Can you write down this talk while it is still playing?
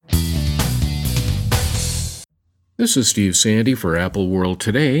This is Steve Sandy for Apple World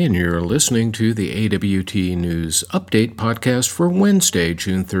Today, and you're listening to the AWT News Update podcast for Wednesday,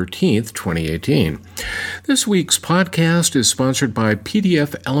 June 13th, 2018. This week's podcast is sponsored by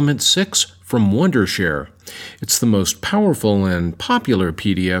PDF Element 6 from Wondershare. It's the most powerful and popular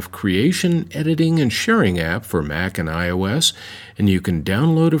PDF creation, editing, and sharing app for Mac and iOS, and you can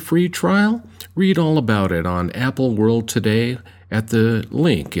download a free trial. Read all about it on Apple World Today at the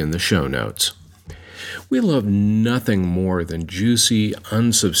link in the show notes. We love nothing more than juicy,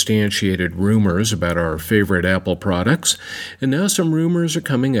 unsubstantiated rumors about our favorite Apple products, and now some rumors are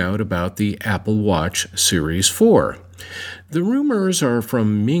coming out about the Apple Watch Series 4. The rumors are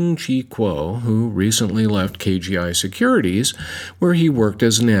from Ming-Chi Kuo, who recently left KGI Securities, where he worked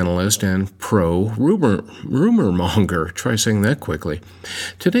as an analyst and rumor monger. Try saying that quickly.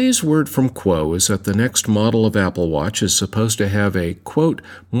 Today's word from Kuo is that the next model of Apple Watch is supposed to have a, quote,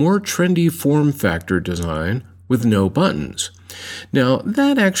 more trendy form factor design with no buttons. Now,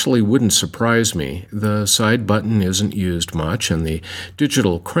 that actually wouldn't surprise me. The side button isn't used much, and the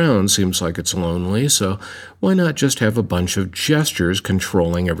digital crown seems like it's lonely, so why not just have a bunch of gestures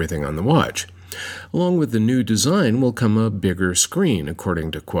controlling everything on the watch? Along with the new design will come a bigger screen,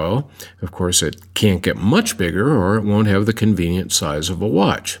 according to Kuo. Of course, it can't get much bigger, or it won't have the convenient size of a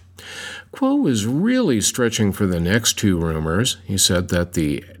watch. Kuo is really stretching for the next two rumors. He said that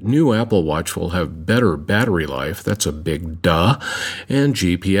the new Apple Watch will have better battery life, that's a big duh, and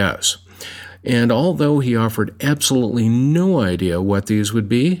GPS. And although he offered absolutely no idea what these would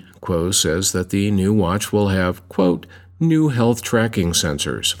be, Kuo says that the new watch will have, quote, new health tracking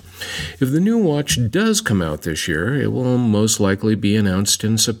sensors. If the new watch does come out this year, it will most likely be announced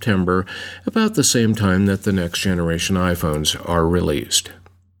in September, about the same time that the next generation iPhones are released.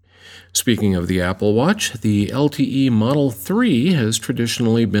 Speaking of the Apple Watch, the LTE Model 3 has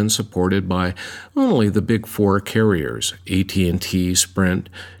traditionally been supported by only the big four carriers, AT&T, Sprint,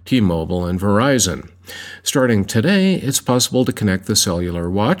 T-Mobile, and Verizon. Starting today, it's possible to connect the cellular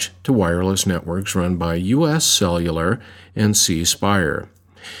watch to wireless networks run by U.S. Cellular and C Spire.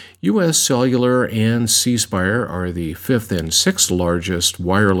 U.S. Cellular and C Spire are the fifth and sixth largest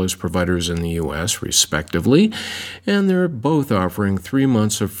wireless providers in the U.S., respectively, and they're both offering 3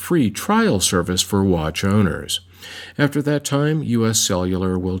 months of free trial service for watch owners. After that time, U.S.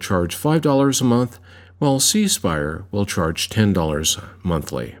 Cellular will charge $5 a month, while C Spire will charge $10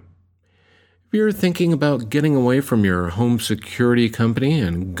 monthly. If you're thinking about getting away from your home security company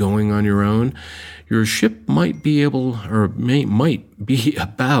and going on your own, your ship might be about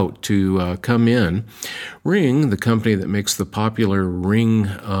to come in. Ring, the company that makes the popular Ring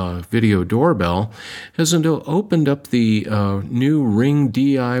video doorbell, has opened up the new Ring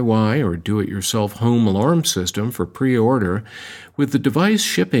DIY or do-it-yourself home alarm system for pre-order, with the device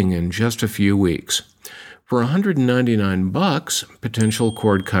shipping in just a few weeks. For $199, potential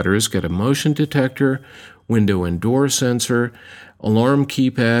cord cutters get a motion detector, window and door sensor, alarm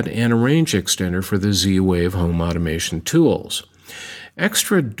keypad, and a range extender for the Z-Wave home automation tools.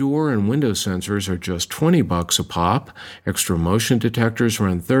 Extra door and window sensors are just $20 a pop, extra motion detectors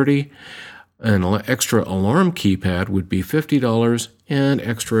run $30, an extra alarm keypad would be $50, and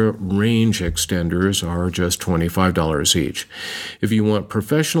extra range extenders are just $25 each. If you want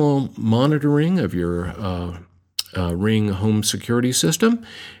professional monitoring of your Ring home security system,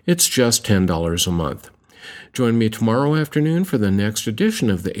 it's just $10 a month. Join me tomorrow afternoon for the next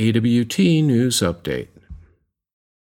edition of the AWT News Update.